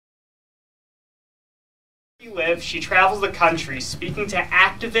She travels the country speaking to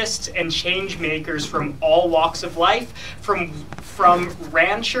activists and change makers from all walks of life, from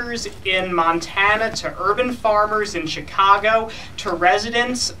ranchers in Montana to urban farmers in Chicago to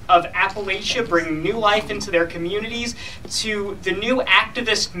residents of Appalachia bringing new life into their communities to the new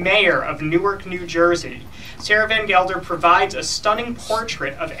activist mayor of Newark, New Jersey. Sarah Van Gelder provides a stunning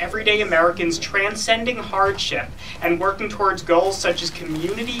portrait of everyday Americans transcending hardship and working towards goals such as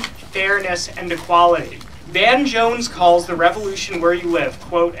community, fairness, and equality. Van Jones calls The Revolution Where You Live,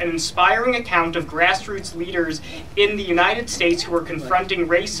 quote, an inspiring account of grassroots leaders in the United States who are confronting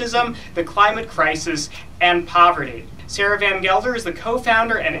racism, the climate crisis, and poverty. Sarah Van Gelder is the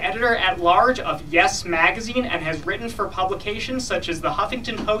co-founder and editor-at-large of Yes Magazine and has written for publications such as the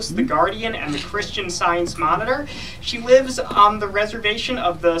Huffington Post, The Guardian, and the Christian Science Monitor. She lives on the reservation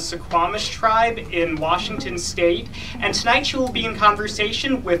of the Suquamish tribe in Washington State, and tonight she will be in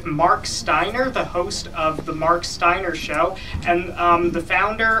conversation with Mark Steiner, the host of The Mark Steiner Show, and the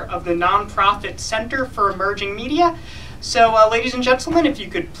founder of the nonprofit Center for Emerging Media. So, ladies and gentlemen, if you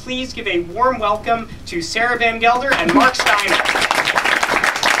could please give a warm welcome to Sarah Van Gelder and Mark Steiner.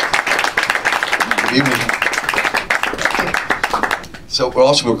 Good evening. So we're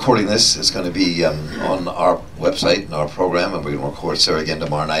also recording this. It's going to be on our website and our program, and we're going to record Sarah again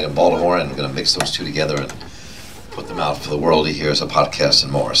tomorrow night in Baltimore, and we're going to mix those two together and put them out for the world to hear as a podcast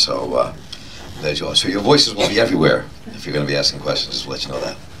and more. So, so your voices will be everywhere if you're going to be asking questions, just to let you know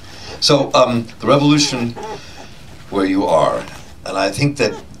that. So, the revolution where you are, and I think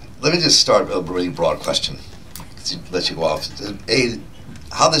that, let me just start with a really broad question to let you go off. A,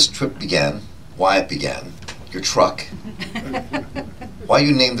 how this trip began, why it began, your truck, why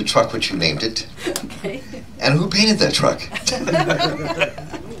you named the truck what you named it, okay. And who painted that truck?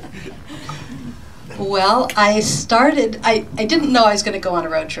 Well, I didn't know I was going to go on a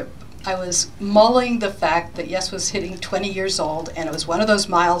road trip. I was mulling the fact that Yes was hitting 20 years old, and it was one of those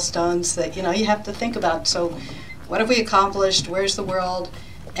milestones that, you know, you have to think about. So, what have we accomplished? Where's the world?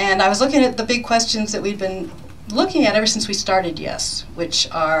 And I was looking at the big questions that we've been looking at ever since we started Yes, which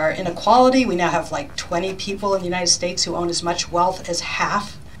are inequality. We now have like 20 people in the United States who own as much wealth as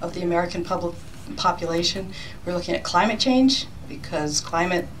half of the American population. We're looking at climate change, because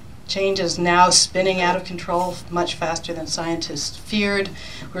climate change is now spinning out of control much faster than scientists feared.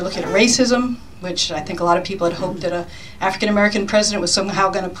 We're looking at racism, which I think a lot of people had hoped that an African-American president was somehow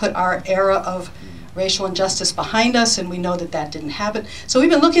going to put our era of racial injustice behind us, and we know that that didn't happen. So we've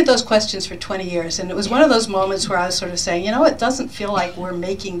been looking at those questions for 20 years, and it was one of those moments where I was sort of saying, you know, it doesn't feel like we're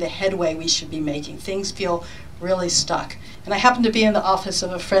making the headway we should be making. Things feel really stuck. And I happened to be in the office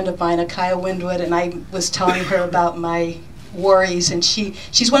of a friend of mine, Akaya Windwood, and I was telling her about my worries, and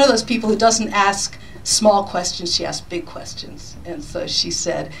she's one of those people who doesn't ask small questions, she asks big questions. And so she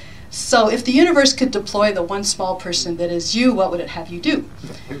said, so if the universe could deploy the one small person that is you, what would it have you do?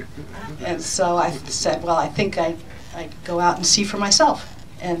 And so I said, well, I think I'd go out and see for myself.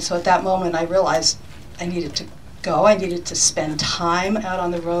 And so at that moment I realized I needed to go. I needed to spend time out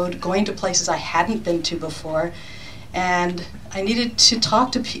on the road, going to places I hadn't been to before. And I needed to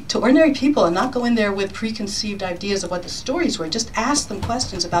talk to ordinary people and not go in there with preconceived ideas of what the stories were. Just ask them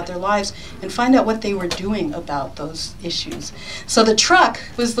questions about their lives and find out what they were doing about those issues. So the truck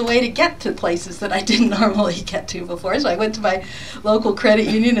was the way to get to places that I didn't normally get to before. So I went to my local credit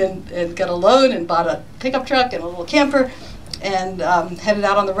union and got a loan and bought a pickup truck and a little camper and headed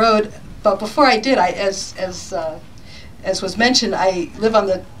out on the road. But before I did, as was mentioned, I live on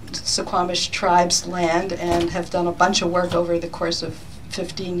the Suquamish tribe's land and have done a bunch of work over the course of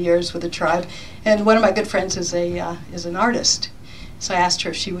 15 years with the tribe. And one of my good friends is an artist. So I asked her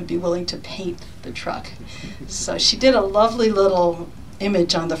if she would be willing to paint the truck. So she did a lovely little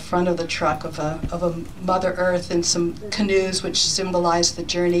image on the front of the truck of a Mother Earth and some canoes which symbolized the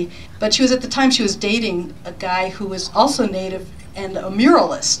journey. But she was dating a guy who was also native and a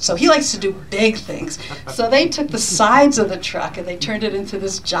muralist, so he likes to do big things. So they took the sides of the truck and they turned it into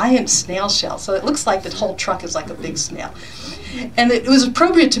this giant snail shell. So it looks like the whole truck is like a big snail. And it was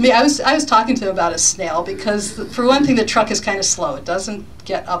appropriate to me. I was talking to him about a snail because, for one thing, the truck is kind of slow. It doesn't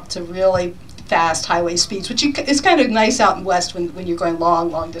get up to really fast highway speeds, which it's kind of nice out in West when you're going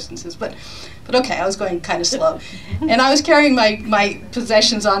long distances. But okay, I was going kind of slow. And I was carrying my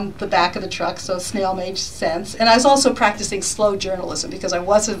possessions on the back of the truck, so snail made sense. And I was also practicing slow journalism because I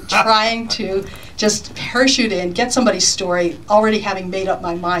wasn't trying to just parachute in, get somebody's story, already having made up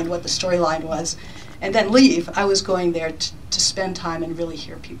my mind what the storyline was, and then leave. I was going there to spend time and really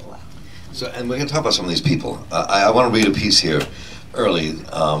hear people out. So, and we're going to talk about some of these people. I want to read a piece here early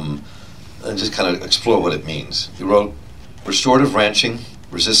and just kind of explore what it means. You wrote, restorative ranching,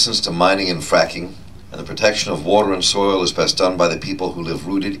 resistance to mining and fracking, and the protection of water and soil is best done by the people who live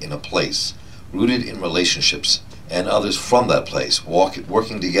rooted in a place, rooted in relationships, and others from that place,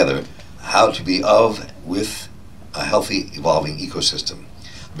 working together how to be of, with a healthy, evolving ecosystem.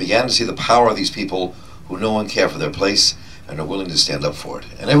 I began to see the power of these people who know and care for their place and are willing to stand up for it.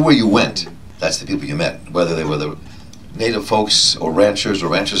 And everywhere you went, that's the people you met, whether they were the native folks or ranchers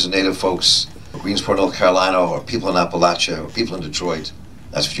and native folks, or Greensboro, North Carolina, or people in Appalachia, or people in Detroit.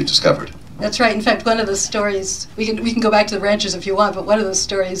 That's what you discovered. That's right. In fact, one of the stories, we can go back to the ranchers if you want, but one of the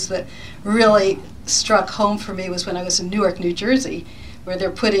stories that really struck home for me was when I was in Newark, New Jersey, where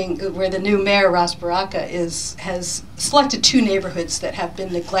the new mayor, Ross Baraka, has selected 2 neighborhoods that have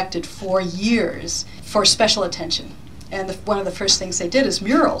been neglected for years for special attention. And one of the first things they did is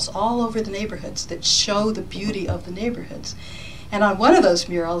murals all over the neighborhoods that show the beauty of the neighborhoods. And on one of those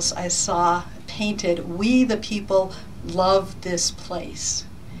murals, I saw painted, "We the people love this place."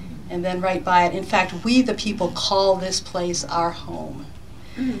 And then right by it, in fact, "We the people call this place our home."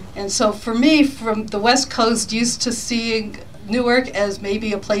 And so for me, from the West Coast, used to seeing Newark as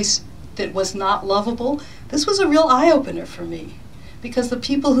maybe a place that was not lovable, this was a real eye-opener for me, because the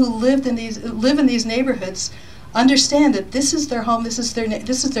people who live in these neighborhoods understand that this is their home, this is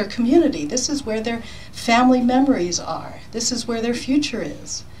their community, this is where their family memories are, this is where their future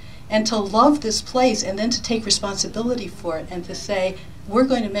is. And to love this place and then to take responsibility for it and to say, we're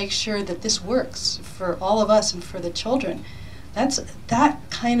going to make sure that this works for all of us and for the children. That's that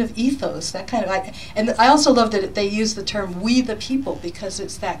kind of ethos, and I also love that they use the term "we the people," because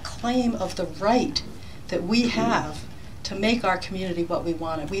it's that claim of the right that we have to make our community what we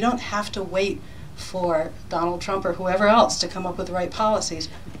want it. We don't have to wait for Donald Trump or whoever else to come up with the right policies.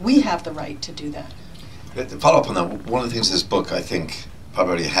 We have the right to do that. To follow up on that, one of the things this book, I think,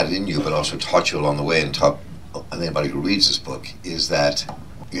 probably already had it in you, but also taught you along the way and taught anybody who reads this book, is that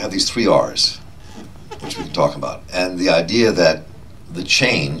you have these 3 R's, which we can talk about. And the idea that the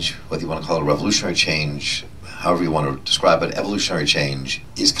change, whether you want to call it a revolutionary change, however you want to describe it, evolutionary change,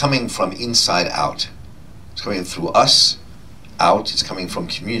 is coming from inside out. It's coming through us out, it's coming from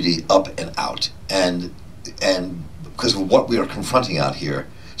community up and out. And because of what we are confronting out here,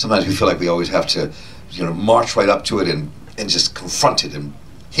 sometimes we feel like we always have to, march right up to it and just confront it and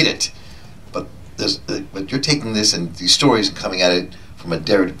hit it. But you're taking this and these stories and coming at it from a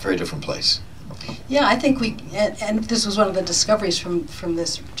very, very different place. Yeah, I think and this was one of the discoveries from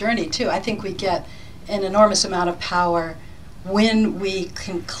this journey too, I think we get an enormous amount of power when we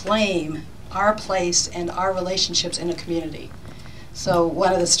can claim our place and our relationships in a community. So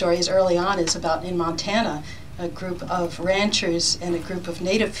one of the stories early on is about in Montana, a group of ranchers and a group of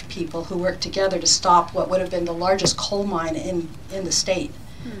native people who worked together to stop what would have been the largest coal mine in the state.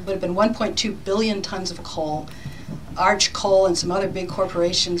 It would have been 1.2 billion tons of coal. Arch Coal and some other big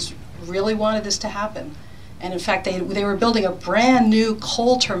corporations really wanted this to happen. And in fact, they were building a brand new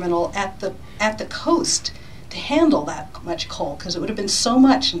coal terminal at the coast to handle that much coal, because it would have been so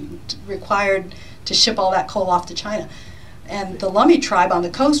much required to ship all that coal off to China. And the Lummi tribe on the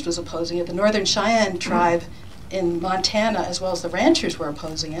coast was opposing it. The Northern Cheyenne tribe in Montana, as well as the ranchers, were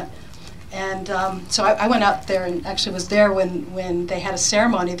opposing it. And so I went out there and actually was there when they had a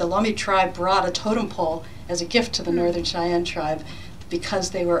ceremony. The Lummi tribe brought a totem pole as a gift to the Northern Cheyenne tribe, because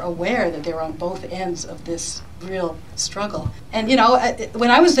they were aware that they were on both ends of this real struggle. And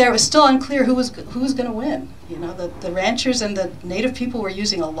when I was there, it was still unclear who was going to win. The ranchers and the native people were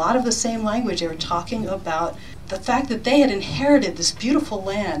using a lot of the same language. They were talking about the fact that they had inherited this beautiful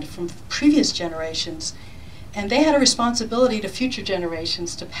land from previous generations, and they had a responsibility to future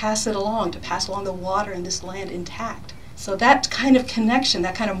generations to pass it along, to pass along the water in this land intact. So that kind of connection,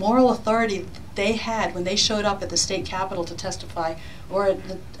 that kind of moral authority they had when they showed up at the state capitol to testify,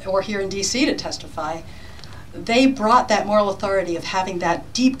 or here in D.C. to testify, they brought that moral authority of having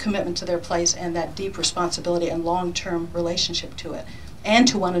that deep commitment to their place and that deep responsibility and long-term relationship to it, and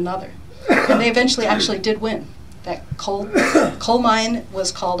to one another. And they eventually actually did win. That coal mine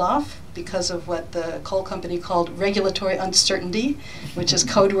was called off because of what the coal company called regulatory uncertainty, which is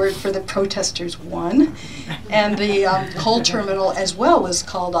code word for the protesters won. And the coal terminal as well was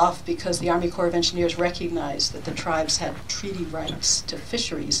called off because the Army Corps of Engineers recognized that the tribes had treaty rights to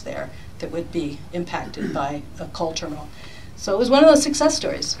fisheries there that would be impacted by a coal terminal. So it was one of those success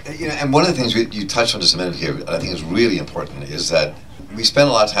stories. And one of the things you touched on just a minute here, I think is really important, is that we spend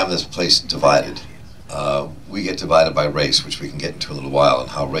a lot of time in this place divided. We get divided by race, which we can get into in a little while, and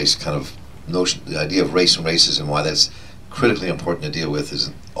how race the idea of race and racism, why that's critically important to deal with, is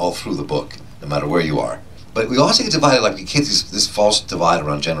all through the book, no matter where you are. But we also get divided, like we get this false divide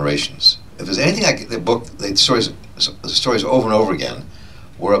around generations. If there's anything the stories over and over again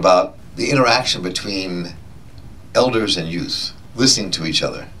were about the interaction between elders and youth, listening to each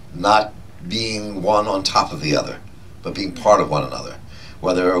other, not being one on top of the other, but being part of one another.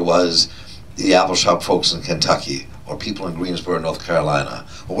 Whether it was the apple shop folks in Kentucky, or people in Greensboro, North Carolina,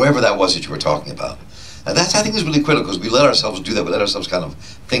 or wherever that was that you were talking about. And that, I think, is really critical, because we let ourselves do that. We let ourselves kind of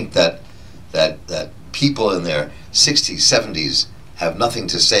think that people in their 60s, 70s have nothing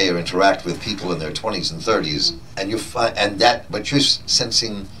to say or interact with people in their 20s and 30s, but you're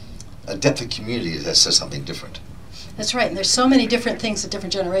sensing a depth of community that says something different. That's right, and there's so many different things that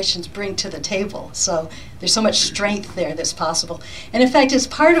different generations bring to the table. So there's so much strength there that's possible. And in fact, it's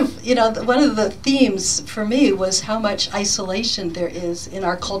part of, one of the themes for me was how much isolation there is in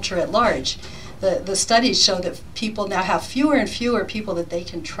our culture at large. The studies show that people now have fewer and fewer people that they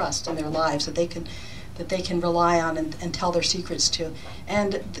can trust in their lives, that they can rely on and tell their secrets to.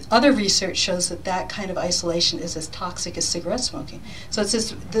 And other research shows that kind of isolation is as toxic as cigarette smoking. So it's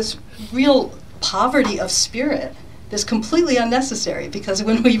this real poverty of spirit that's completely unnecessary, because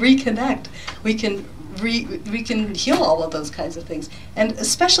when we reconnect, we can heal all of those kinds of things. And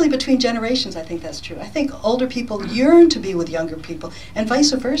especially between generations, I think that's true. I think older people yearn to be with younger people, and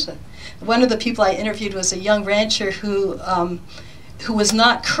vice versa. One of the people I interviewed was a young rancher who was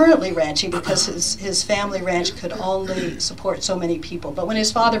not currently ranching because his family ranch could only support so many people. But when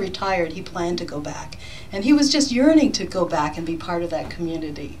his father retired, he planned to go back. And he was just yearning to go back and be part of that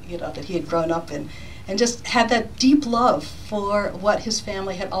community, that he had grown up in, and just had that deep love for what his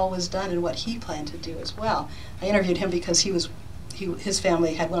family had always done and what he planned to do as well. I interviewed him because his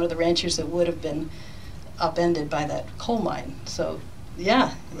family had one of the ranchers that would have been upended by that coal mine. So,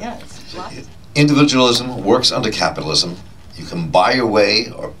 yeah, it's lots. Individualism works under capitalism. You can buy your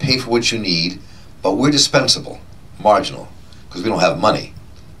way or pay for what you need, but we're dispensable, marginal, because we don't have money.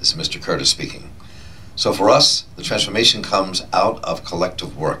 This is Mr. Curtis speaking. So for us, the transformation comes out of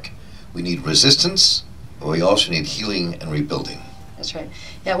collective work. We need resistance, but we also need healing and rebuilding. That's right.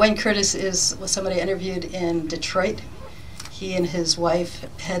 Yeah, Wayne Curtis was somebody I interviewed in Detroit. He and his wife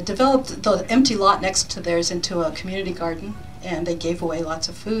had developed the empty lot next to theirs into a community garden, and they gave away lots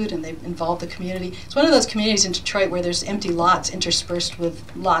of food, and they involved the community. It's one of those communities in Detroit where there's empty lots interspersed with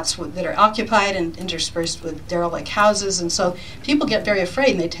lots that are occupied and interspersed with derelict houses, and so people get very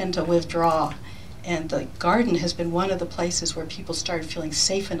afraid and they tend to withdraw. And the garden has been one of the places where people started feeling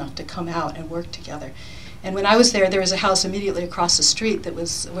safe enough to come out and work together. And when I was there was a house immediately across the street that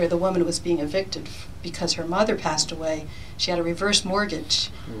was where the woman was being evicted because her mother passed away. She had a reverse mortgage,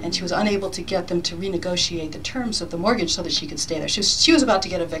 and she was unable to get them to renegotiate the terms of the mortgage so that she could stay there. She was about to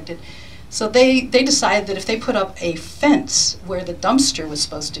get evicted. So they decided that if they put up a fence where the dumpster was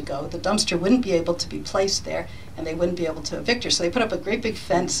supposed to go, the dumpster wouldn't be able to be placed there, and they wouldn't be able to evict her. So they put up a great big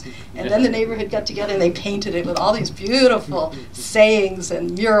fence, and then the neighborhood got together and they painted it with all these beautiful sayings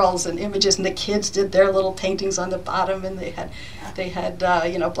and murals and images, and the kids did their little paintings on the bottom, and they had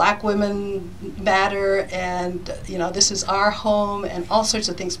Black women matter, and this is our home, and all sorts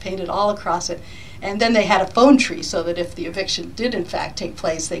of things painted all across it. And then they had a phone tree so that if the eviction did in fact take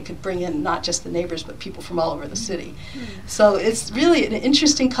place, they could bring in not just the neighbors but people from all over the city. So it's really an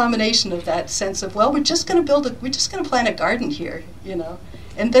interesting combination of that sense of, well, we're just going to plant a garden here,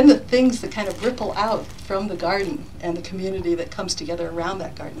 and then the things that kind of ripple out from the garden and the community that comes together around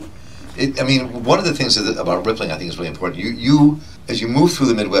that garden. One of the things about rippling I think is really important. You as you move through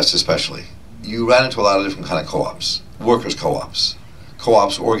the Midwest especially, you ran into a lot of different kind of co-ops, workers' co-ops.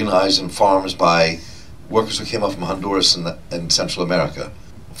 Co-ops organized in farms by workers who came up from Honduras and Central America.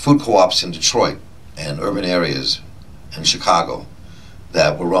 Food co-ops in Detroit and urban areas and Chicago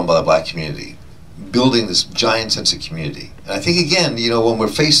that were run by the Black community, building this giant sense of community. And I think again, when we're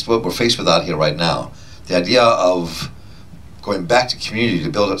faced with what we're faced with out here right now, the idea of going back to community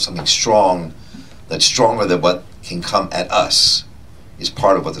to build up something strong, that's stronger than what can come at us, is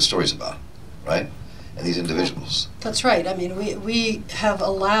part of what the story's about, right? And these individuals. That's right. We have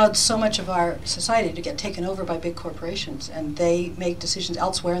allowed so much of our society to get taken over by big corporations, and they make decisions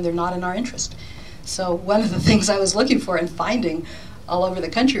elsewhere, and they're not in our interest. So one of the things I was looking for and finding all over the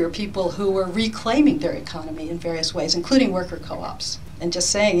country were people who were reclaiming their economy in various ways, including worker co-ops. And just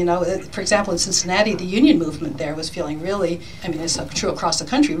saying, for example, in Cincinnati, the union movement there was feeling really, it's true across the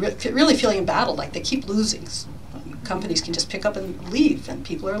country, really feeling embattled, like they keep losing. Companies can just pick up and leave, and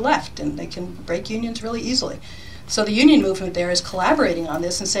people are left, and they can break unions really easily. So the union movement there is collaborating on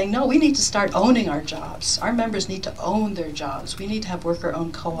this and saying, no, we need to start owning our jobs. Our members need to own their jobs. We need to have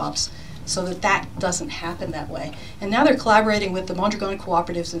worker-owned co-ops so that doesn't happen that way. And now they're collaborating with the Mondragon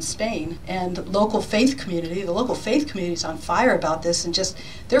cooperatives in Spain and the local faith community. The local faith community is on fire about this, and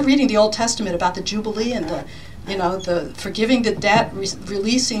they're reading the Old Testament about the Jubilee and you know, the forgiving the debt,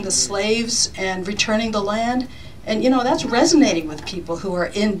 releasing the slaves, and returning the land. And, you know, that's resonating with people who are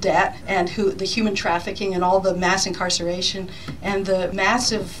in debt, and who the human trafficking and all the mass incarceration and the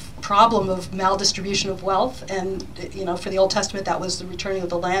massive problem of maldistribution of wealth. And, you know, for the Old Testament, that was the returning of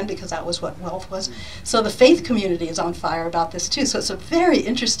the land, because that was what wealth was. So the faith community is on fire about this too. So it's a very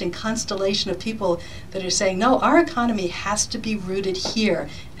interesting constellation of people that are saying, no, our economy has to be rooted here.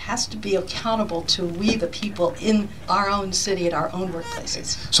 It has to be accountable to we, the people, in our own city, at our own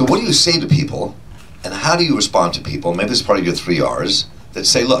workplaces. So what do you say to people, and how do you respond to people, maybe it's part of your 3 R's, that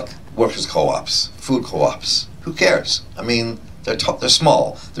say, look, workers' co-ops, food co-ops, who cares? I mean, they're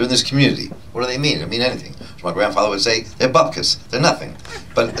small, they're in this community. What do they mean? They mean anything. As my grandfather would say, they're bupkis, they're nothing.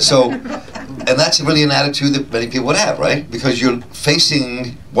 But so, and that's really an attitude that many people would have, right? Because you're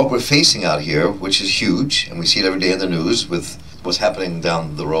facing what we're facing out here, which is huge, and we see it every day in the news with what's happening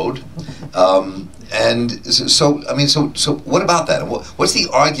down the road. And so, I mean, so what about that? What's the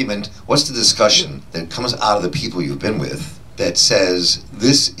argument, what's the discussion that comes out of the people you've been with that says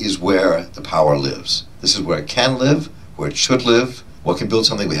this is where the power lives? This is where it can live, where it should live, what can build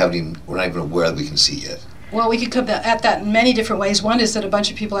something we're not even aware that we can see yet? Well, we could come at that in many different ways. One is that a bunch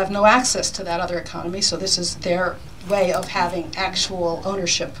of people have no access to that other economy, so this is their way of having actual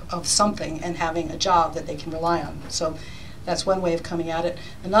ownership of something and having a job that they can rely on. So that's one way of coming at it.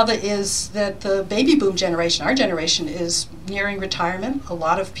 Another is that the baby boom generation, our generation, is nearing retirement. A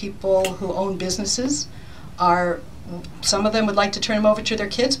lot of people who own businesses some of them would like to turn them over to their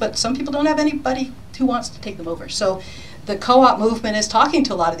kids, but some people don't have anybody who wants to take them over. So the co-op movement is talking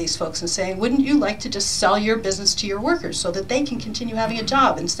to a lot of these folks and saying, wouldn't you like to just sell your business to your workers so that they can continue having a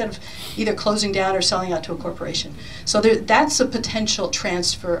job instead of either closing down or selling out to a corporation? So that's a potential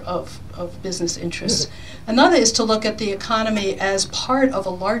transfer of business interests. Another is to look at the economy as part of a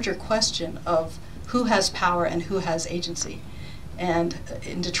larger question of who has power and who has agency. And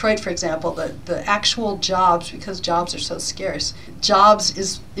in Detroit, for example, the actual jobs, because jobs are so scarce, jobs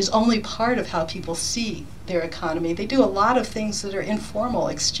is only part of how people see their economy. They do a lot of things that are informal,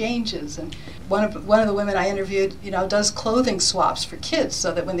 exchanges. And one of the women I interviewed, you know, does clothing swaps for kids,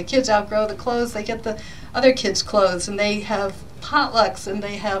 so that when the kids outgrow the clothes, they get the other kids' clothes. And they have potlucks, and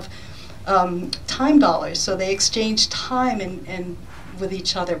they have time dollars, so they exchange time and with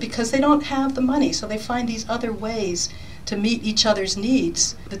each other because they don't have the money. So they find these other ways to meet each other's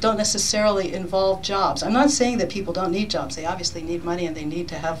needs that don't necessarily involve jobs. I'm not saying that people don't need jobs. They obviously need money, and they need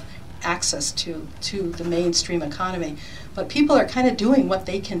to have access to the mainstream economy. But people are kind of doing what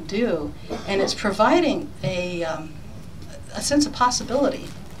they can do, and it's providing a sense of possibility.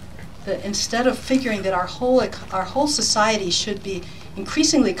 That instead of figuring that our whole society should be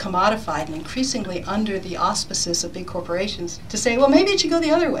increasingly commodified and increasingly under the auspices of big corporations, to say, well, maybe it should go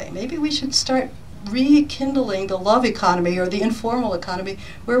the other way. Maybe we should start rekindling the love economy or the informal economy,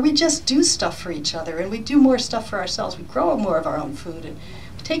 where we just do stuff for each other and we do more stuff for ourselves. We grow more of our own food and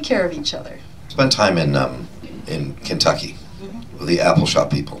take care of each other. Spent time in Kentucky with the Apple Shop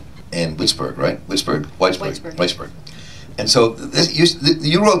people in Whitesburg, right? Whitesburg. And so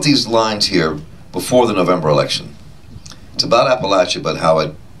you wrote these lines here before the November election. It's about Appalachia, but how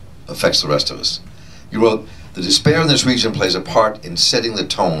it affects the rest of us. You wrote, "The despair in this region plays a part in setting the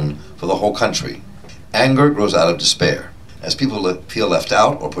tone for the whole country. Anger grows out of despair, as people feel left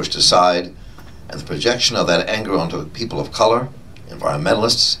out or pushed aside, and the projection of that anger onto people of color,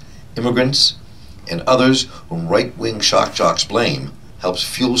 environmentalists, immigrants, and others whom right-wing shock jocks blame helps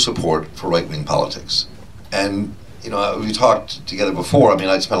fuel support for right-wing politics." And, you know, we talked together before. I mean,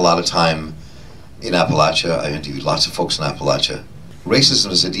 I spent a lot of time in Appalachia. I interviewed lots of folks in Appalachia.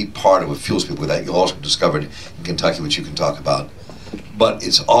 Racism is a deep part of what fuels people. That you also discovered in Kentucky, which you can talk about. But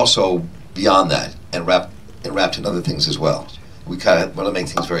it's also beyond that, and wrapped in other things as well. We kind of want to make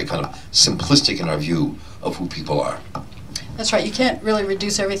things very kind of simplistic in our view of who people are. That's right. You can't really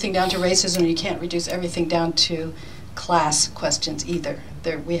reduce everything down to racism. You can't reduce everything down to class questions either.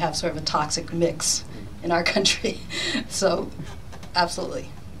 We have sort of a toxic mix in our country. So,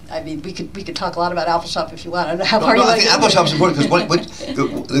 absolutely. I mean, we could talk a lot about Apple Shop if you want. I don't know how far you want to I think Apple Shop's important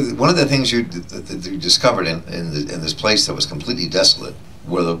because one of the things you discovered in this place that was completely desolate,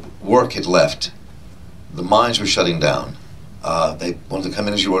 where the work had left, the mines were shutting down. They wanted to come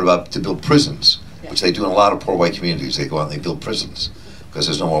in, as you wrote about, to build prisons, which they do in a lot of poor white communities. They go out and they build prisons because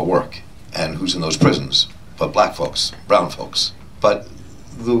there's no more work. And who's in those prisons? But black folks, brown folks. But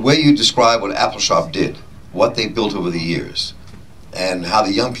the way you describe what Apple Shop did, what they built over the years, and how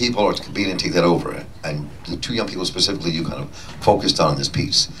the young people are beginning to take that over, and the two young people specifically you kind of focused on in this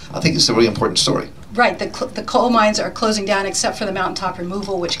piece, I think it's a really important story. Right, the coal mines are closing down except for the mountaintop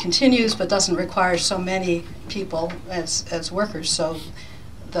removal, which continues but doesn't require so many people as workers. So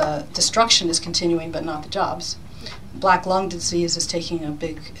the destruction is continuing, but not the jobs. Black lung disease is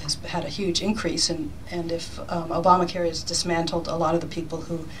has had a huge increase, and if Obamacare is dismantled, a lot of the people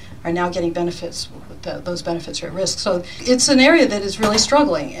who are now getting benefits, those benefits are at risk. So it's an area that is really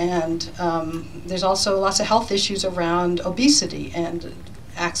struggling, and there's also lots of health issues around obesity and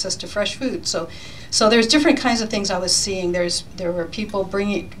access to fresh food. So there's different kinds of things I was seeing. There were people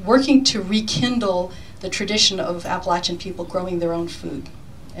working to rekindle the tradition of Appalachian people growing their own food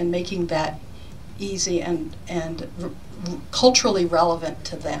and making that easy and culturally relevant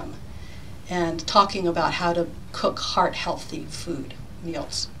to them, and talking about how to cook heart-healthy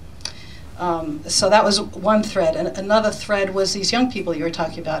meals. So that was one thread. And another thread was these young people you were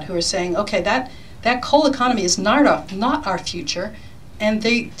talking about who were saying, okay, that coal economy is not our future, and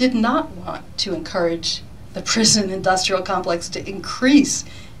they did not want to encourage the prison industrial complex to increase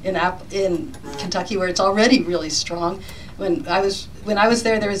in Kentucky, where it's already really strong. When I was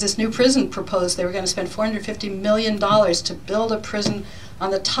there was this new prison proposed. They were going to spend $450 million to build a prison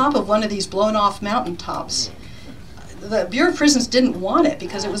on the top of one of these blown-off mountaintops. The Bureau of Prisons didn't want it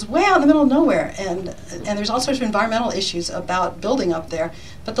because it was way out in the middle of nowhere, and there's all sorts of environmental issues about building up there.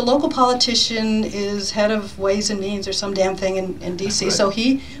 But the local politician is head of Ways and Means or some damn thing in D.C., right. So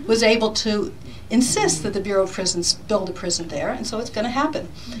he was able to insist that the Bureau of Prisons build a prison there, and so it's going to happen.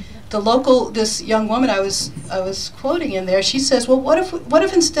 This young woman I was quoting in there, she says, well, what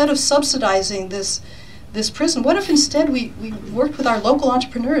if instead of subsidizing this prison, what if instead we worked with our local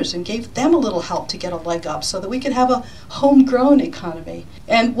entrepreneurs and gave them a little help to get a leg up so that we could have a homegrown economy?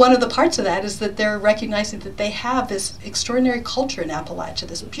 And one of the parts of that is that they're recognizing that they have this extraordinary culture in Appalachia,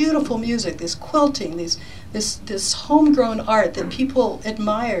 this beautiful music, this quilting, this homegrown art that people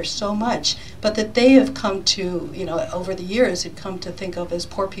admire so much, but that they have come to, over the years, had come to think of as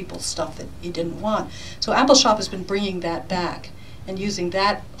poor people's stuff that you didn't want. So Appalshop has been bringing that back and using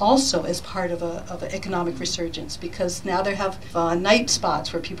that also as part of an economic resurgence, because now they have night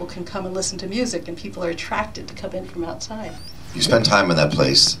spots where people can come and listen to music, and people are attracted to come in from outside. You spent time in that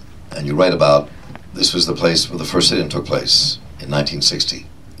place, and you write about this was the place where the first sit-in took place in 1960.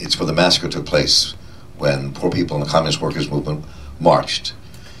 It's where the massacre took place when poor people in the Communist Workers' Movement marched.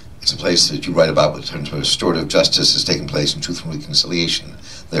 It's a place that you write about in terms of restorative justice has taken place and truth and reconciliation.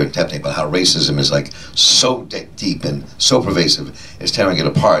 They're attempting about how racism is like so deep and so pervasive, it's tearing it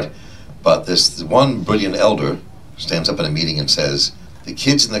apart. But this one brilliant elder stands up in a meeting and says, the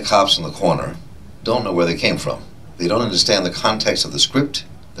kids and the cops in the corner don't know where they came from. They don't understand the context of the script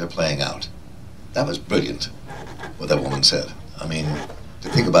they're playing out. That was brilliant, what that woman said. I mean, to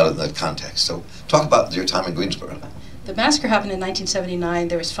think about it in that context. So talk about your time in Greensboro. The massacre happened in 1979.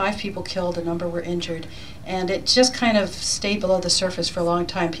 There was 5 people killed, a number were injured, and it just kind of stayed below the surface for a long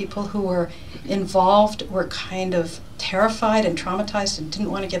time. People who were involved were kind of terrified and traumatized and didn't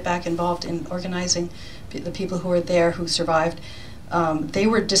want to get back involved in organizing. The people who were there who survived, they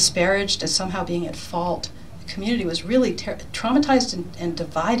were disparaged as somehow being at fault. The community was really traumatized and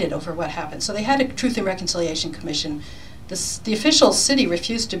divided over what happened. So they had a Truth and Reconciliation Commission. The official city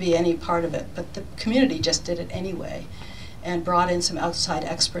refused to be any part of it, but the community just did it anyway and brought in some outside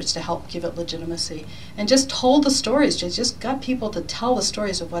experts to help give it legitimacy and just told the stories, just got people to tell the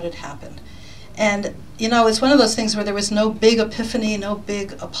stories of what had happened. And, it's one of those things where there was no big epiphany, no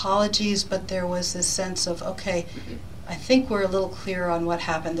big apologies, but there was this sense of, okay, I think we're a little clearer on what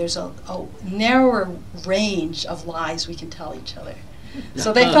happened. There's a narrower range of lies we can tell each other.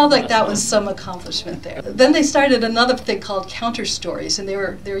 So they felt like that was some accomplishment there. Then they started another thing called counter stories, and they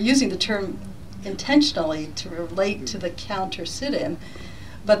were using the term intentionally to relate to the counter sit-in,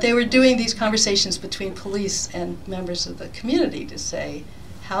 but they were doing these conversations between police and members of the community to say,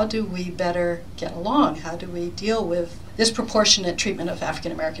 how do we better get along? How do we deal with disproportionate treatment of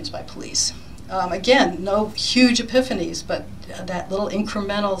African Americans by police? Again, no huge epiphanies, but that little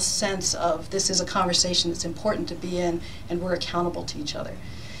incremental sense of this is a conversation that's important to be in, and we're accountable to each other.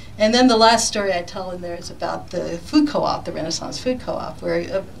 And then the last story I tell in there is about the food co-op, the Renaissance Food Co-op,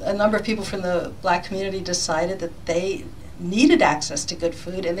 where a number of people from the black community decided that they needed access to good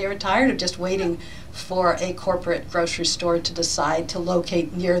food, and they were tired of just waiting for a corporate grocery store to decide to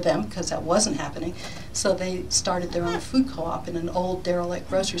locate near them, because that wasn't happening. So they started their own food co-op in an old derelict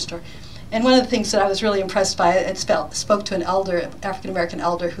grocery store. And one of the things that I was really impressed by, I spoke to an elder, African-American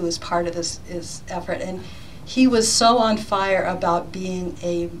elder, who was part of this effort, and he was so on fire about being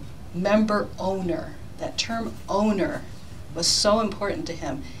a member owner. That term owner was so important to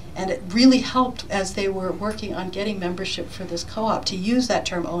him. And it really helped as they were working on getting membership for this co-op to use that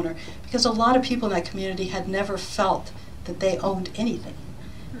term owner, because a lot of people in that community had never felt that they owned anything.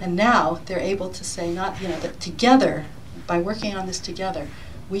 And now they're able to say, that together, by working on this together,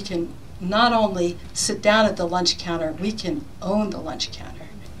 we can not only sit down at the lunch counter, we can own the lunch counter.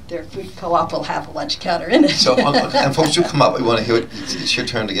 Their food co-op will have a lunch counter in it. So, and folks do come up. We want to hear it. It's your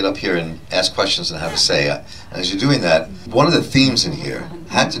turn to get up here and ask questions and have a say. And as you're doing that, one of the themes in here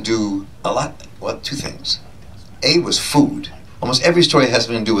had to do a lot, well, two things. A was food. Almost every story has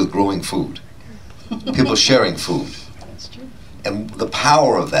something to do with growing food. People sharing food. That's true. And the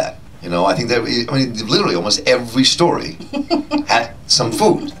power of that. I think that, literally almost every story had some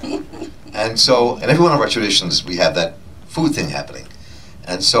food. And so, in every one of our traditions, we have that food thing happening.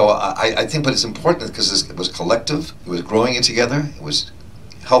 And so I think, but it's important because it was collective, it was growing it together, it was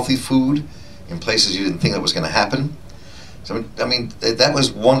healthy food in places you didn't think that was going to happen. So, that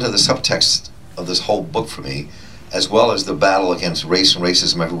was one of the subtexts of this whole book for me, as well as the battle against race and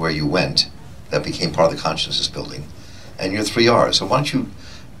racism everywhere you went. That became part of the consciousness building. And your 3 R's. So why don't you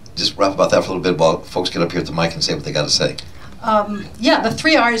just rap about that for a little bit while folks get up here at the mic and say what they got to say. The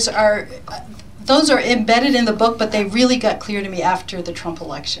 3 R's are... Those are embedded in the book, but they really got clear to me after the Trump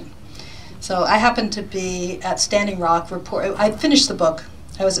election. So I happened to be at Standing Rock I finished the book.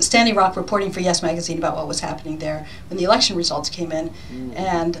 I was at Standing Rock reporting for Yes Magazine about what was happening there when the election results came in.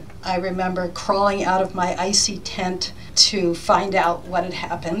 And I remember crawling out of my icy tent to find out what had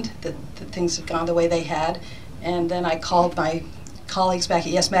happened, that things had gone the way they had. And then I called my colleagues back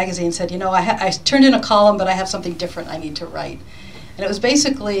at Yes Magazine and said, I turned in a column, but I have something different I need to write. And it was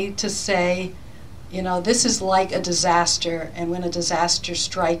basically to say, this is like a disaster, and when a disaster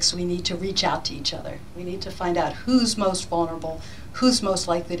strikes, we need to reach out to each other. We need to find out who's most vulnerable, who's most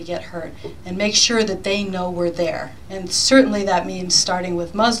likely to get hurt, and make sure that they know we're there. And certainly that means starting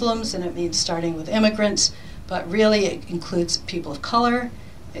with Muslims, and it means starting with immigrants, but really it includes people of color.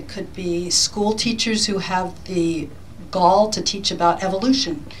 It could be school teachers who have the gall to teach about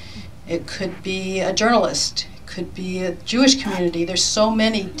evolution. It could be a journalist. It could be a Jewish community. There's so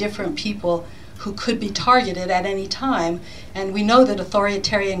many different people who could be targeted at any time, and we know that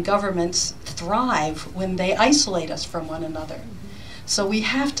authoritarian governments thrive when they isolate us from one another. So we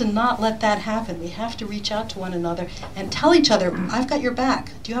have to not let that happen. We have to reach out to one another and tell each other, I've got your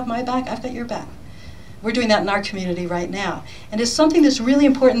back. Do you have my back? I've got your back. We're doing that in our community right now. And it's something that's really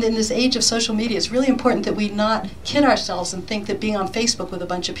important in this age of social media. It's really important that we not kid ourselves and think that being on Facebook with a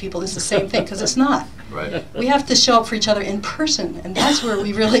bunch of people is the same thing, because it's not. Right. We have to show up for each other in person, and that's where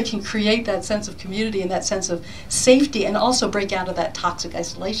we really can create that sense of community and that sense of safety, and also break out of that toxic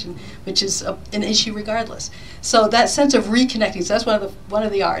isolation, which is an issue regardless. So that sense of reconnecting, so that's one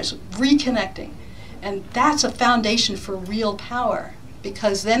of the R's, reconnecting. And that's a foundation for real power.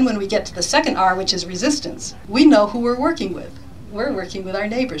 Because then when we get to the second R, which is resistance, we know who we're working with. We're working with our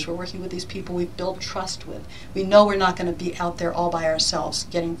neighbors. We're working with these people we've built trust with. We know we're not going to be out there all by ourselves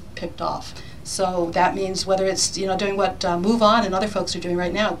getting picked off. So that means whether it's doing what Move On and other folks are doing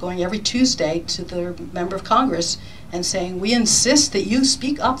right now, going every Tuesday to the member of Congress and saying, we insist that you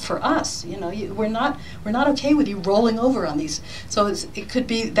speak up for us. We're not okay with you rolling over on these. So it could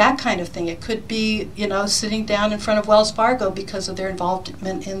be that kind of thing. It could be sitting down in front of Wells Fargo because of their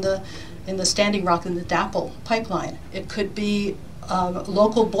involvement in the Standing Rock and the DAPL pipeline. It could be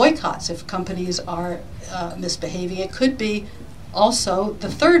local boycotts if companies are misbehaving. It could be also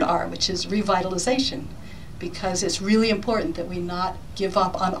the third R, which is revitalization, because it's really important that we not give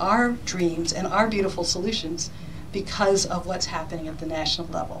up on our dreams and our beautiful solutions because of what's happening at the national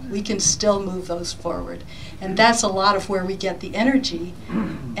level. We can still move those forward. And that's a lot of where we get the energy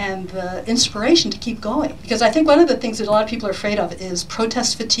and the inspiration to keep going. Because I think one of the things that a lot of people are afraid of is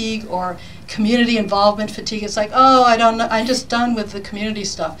protest fatigue or community involvement fatigue. It's like, oh, I don't know, I'm just done with the community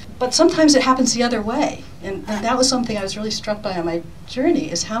stuff. But sometimes it happens the other way. And that was something I was really struck by on my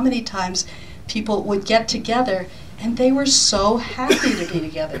journey, is how many times people would get together and they were so happy to be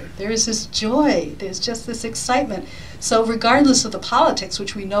together. There is this joy, there's just this excitement. So regardless of the politics,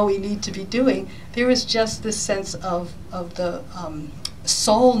 which we know we need to be doing, there is just this sense of the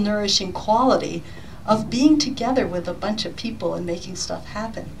soul-nourishing quality of being together with a bunch of people and making stuff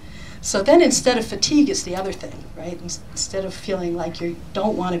happen. So then instead of fatigue, it's the other thing, right? Instead of feeling like you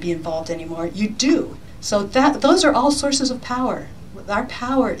don't want to be involved anymore, you do. So those are all sources of power. Our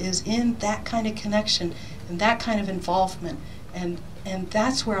power is in that kind of connection and that kind of involvement. And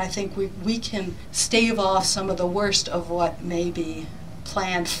that's where I think we can stave off some of the worst of what may be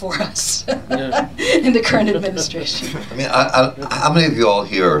planned for us in the current administration. I mean, how many of you all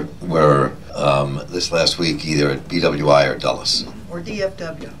here were this last week, either at BWI or Dulles. Or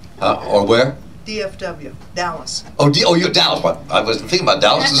DFW. Or where? DFW, Dallas. Oh, you're Dallas. What? I wasn't thinking about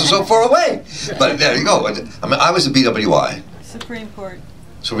Dallas. This is so far away. But there you go. I mean, I was at BWI. Supreme Court.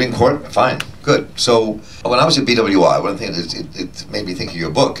 Supreme Court? Fine. Good. So when I was at BWI, one thing it made me think of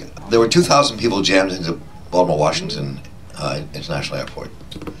your book. There were 2,000 people jammed into Baltimore, Washington International Airport.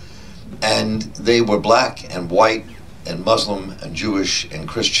 And they were black and white and Muslim and Jewish and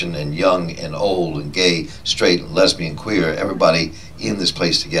Christian and young and old and gay, straight and lesbian, queer, everybody in this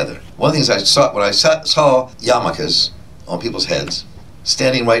place together. One of the things I saw, when I saw yarmulkes on people's heads,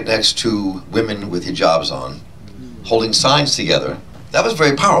 standing right next to women with hijabs on, holding signs together, that was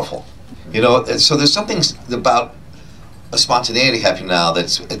very powerful. You know, so there's something about a spontaneity happening now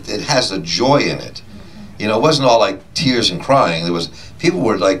it has a joy in it. You know, it wasn't all like tears and crying. People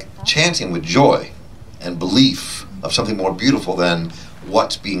were like chanting with joy and belief of something more beautiful than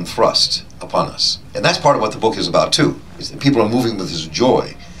what's being thrust upon us. And that's part of what the book is about too, is that people are moving with this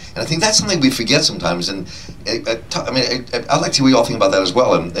joy. And I think that's something we forget sometimes. And I'd like to see what you all think about that as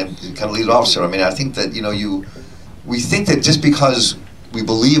well, and kind of lead it off, sir. I mean, I think that, we think that just because we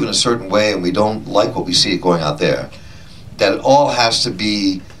believe in a certain way and we don't like what we see going out there, that it all has to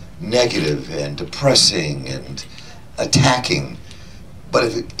be negative and depressing and attacking. But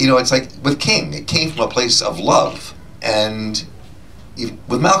it's like with King, it came from a place of love, and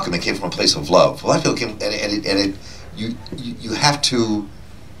with Malcolm, it came from a place of love. Well, I feel you have to.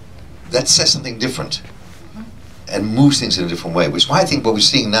 That says something different, and moves things in a different way. Which is why I think what we're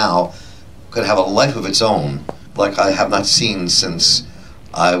seeing now could have a life of its own, like I have not seen since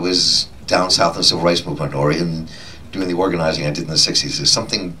I was down south in the Civil Rights Movement or in doing the organizing I did in the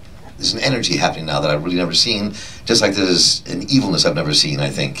 '60s. There's an energy happening now that I've really never seen, just like there's an evilness I've never seen,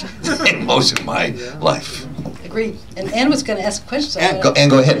 I think, in most of my life. Agreed. And Ann was going to ask a question. Ann,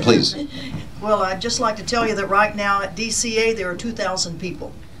 go ahead, please. Well, I'd just like to tell you that right now at DCA there are 2,000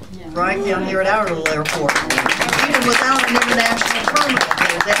 people. Right down here at our little airport. Even without an international terminal,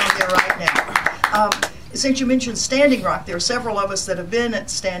 they're down there right now. Since you mentioned Standing Rock, there are several of us that have been at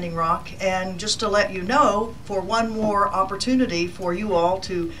Standing Rock, and just to let you know, for one more opportunity for you all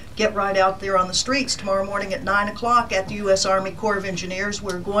to get right out there on the streets, tomorrow morning at 9 o'clock at the U.S. Army Corps of Engineers,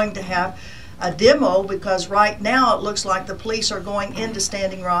 we're going to have a demo, because right now it looks like the police are going into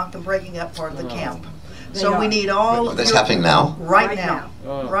Standing Rock and breaking up part of the camp. So we need all. That's happening now? Right now.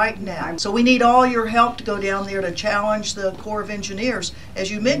 Right now. So we need all your help to go down there to challenge the Corps of Engineers. As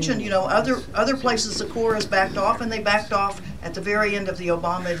you mentioned, other places the Corps has backed off, and they backed off at the very end of the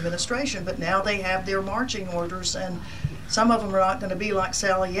Obama administration. But now they have their marching orders, and some of them are not going to be like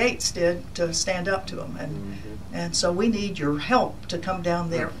Sally Yates did to stand up to them. And so we need your help to come down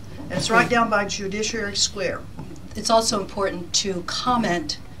there. And it's right down by Judiciary Square. It's also important to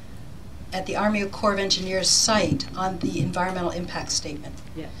comment at the Army Corps of Engineers site on the environmental impact statement.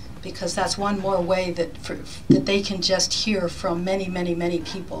 Yes. Because that's one more way that they can just hear from many, many, many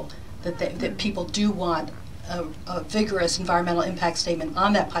people that people do want a vigorous environmental impact statement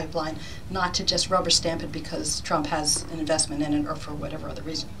on that pipeline, not to just rubber stamp it because Trump has an investment in it or for whatever other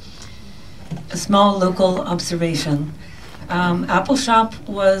reason. A small local observation. Apple Shop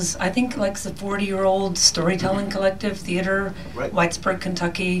was, I think, like the 40-year-old storytelling collective theater, right. Whitesburg,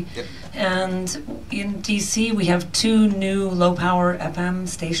 Kentucky. Yep. And in DC, we have 2 new low-power FM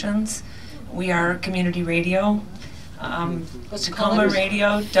stations. We are community radio, Tacoma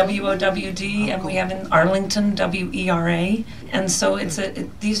Radio, WOWD, and we have in Arlington, WERA. And so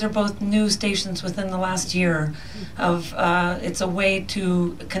these are both new stations within the last year. It's a way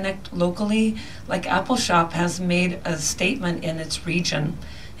to connect locally. Like Apple Shop has made a statement in its region,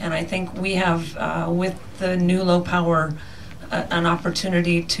 and I think we have, with the new low power, an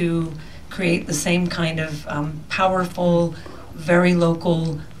opportunity to create the same kind of powerful, very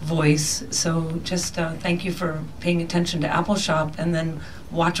local voice. So just thank you for paying attention to Apple Shop, and then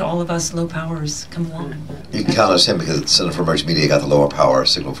watch all of us low powers come along. You can count us in, because the Center for Emergency Media got the lower power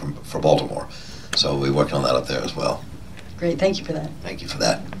signal for Baltimore. So we're working on that up there as well. Great, thank you for that. Thank you for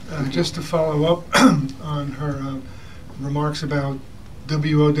that. Just to follow up on her remarks about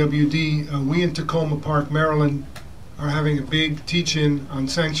WOWD, we in Tacoma Park, Maryland, are having a big teach-in on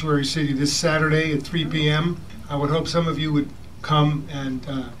Sanctuary City this Saturday at 3 p.m. I would hope some of you would come and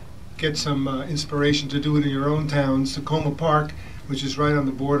get some inspiration to do it in your own towns. Tacoma Park, which is right on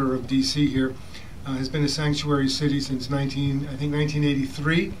the border of D.C. here, has been a sanctuary city since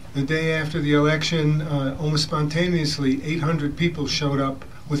 1983. The day after the election, almost spontaneously, 800 people showed up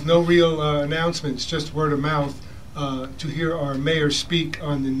with no real announcements, just word of mouth, to hear our mayor speak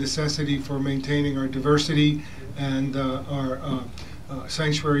on the necessity for maintaining our diversity and our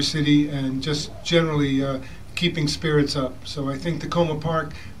sanctuary city and just generally keeping spirits up. So I think Tacoma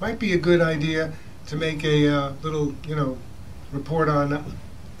Park might be a good idea to make a little, report on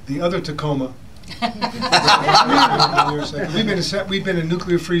the other Tacoma. We've been in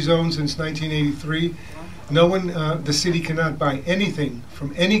nuclear-free zone since 1983. No one, the city cannot buy anything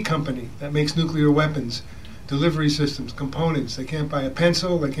from any company that makes nuclear weapons, delivery systems, components. They can't buy a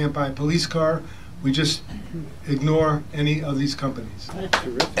pencil, they can't buy a police car. We just ignore any of these companies.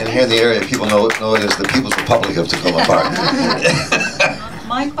 And here in the area, people know it as the People's Republic of Tacoma Park.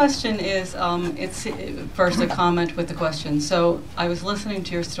 My question is, it's first a comment with the question. So I was listening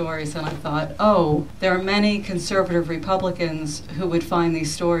to your stories and I thought, oh, there are many conservative Republicans who would find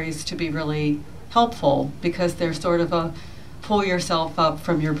these stories to be really helpful because they're sort of a pull yourself up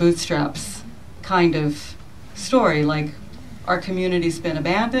from your bootstraps kind of story, like our community's been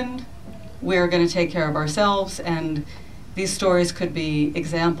abandoned, we're going to take care of ourselves, and these stories could be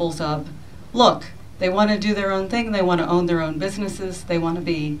examples of, look, they want to do their own thing, they want to own their own businesses, they want to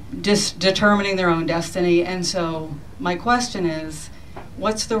be determining their own destiny. And so my question is,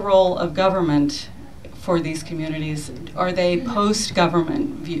 what's the role of government for these communities? Are they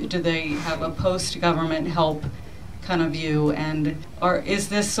post-government view? Do they have a post-government help kind of view? And is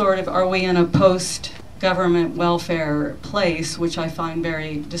this sort of, are we in a post-government welfare place, which I find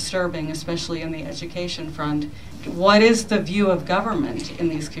very disturbing, especially in the education front? What is the view of government in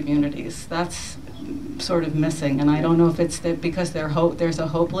these communities? That's sort of missing, and I don't know if it's that because there's a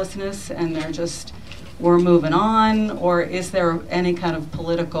hopelessness and they're just, we're moving on, or is there any kind of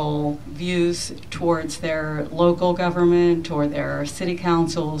political views towards their local government or their city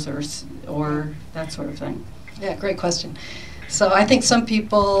councils or that sort of thing? Yeah, great question. So I think some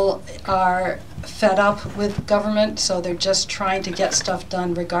people are fed up with government, so they're just trying to get stuff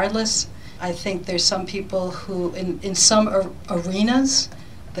done regardless. I think there's some people who, in some arenas,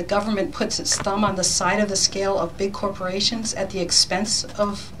 the government puts its thumb on the side of the scale of big corporations at the expense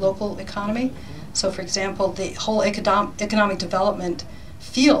of local economy. So, for example, the whole economic development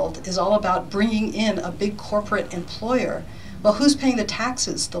field is all about bringing in a big corporate employer. Well, who's paying the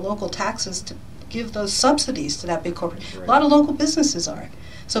taxes, the local taxes, to give those subsidies to that big corporate? A lot of local businesses are.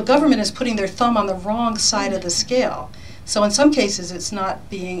 So government is putting their thumb on the wrong side of the scale. So in some cases, it's not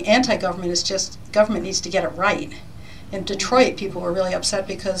being anti-government, it's just government needs to get it right. In Detroit, people were really upset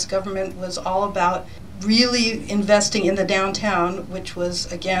because government was all about really investing in the downtown, which was,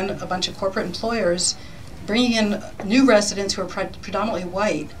 again, a bunch of corporate employers, bringing in new residents who are predominantly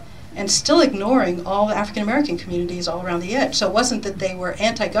white, and still ignoring all the African-American communities all around the edge. So it wasn't that they were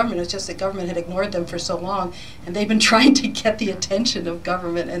anti-government, it was just that government had ignored them for so long, and they've been trying to get the attention of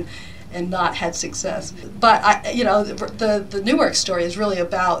government and not had success. But the Newark story is really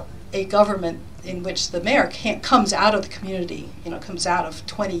about a government in which the mayor comes out of the community, comes out of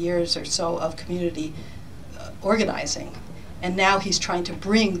 20 years or so of community organizing. And now he's trying to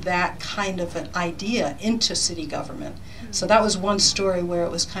bring that kind of an idea into city government. So that was one story where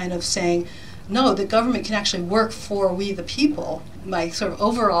it was kind of saying, no, the government can actually work for we the people. My sort of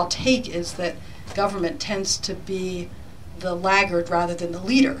overall take is that government tends to be the laggard rather than the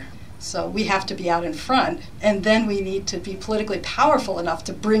leader. So we have to be out in front, and then we need to be politically powerful enough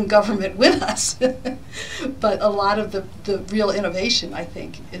to bring government with us. But a lot of the real innovation, I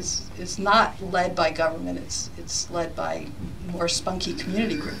think, is not led by government. It's led by more spunky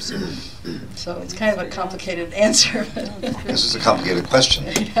community groups. So it's kind of a complicated answer. This is a complicated question.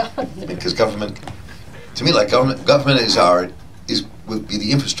 Yeah. Because government, to me, like government would be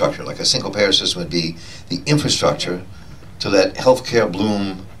the infrastructure. Like a single-payer system would be the infrastructure to let healthcare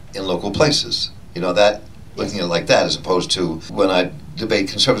bloom in local places. That looking at it like that, as opposed to when I debate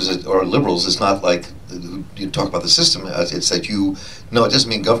conservatives or liberals, it's not like you talk about the system, it's that it doesn't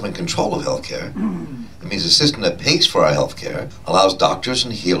mean government control of healthcare. It means a system that pays for our healthcare, allows doctors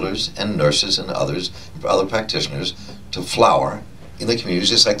and healers and nurses and other practitioners to flower in the communities,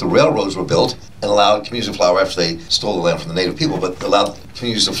 just like the railroads were built and allowed communities to flower after they stole the land from the native people, but allowed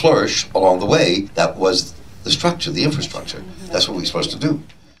communities to flourish along the way. That was the structure, the infrastructure. That's what we're supposed to do.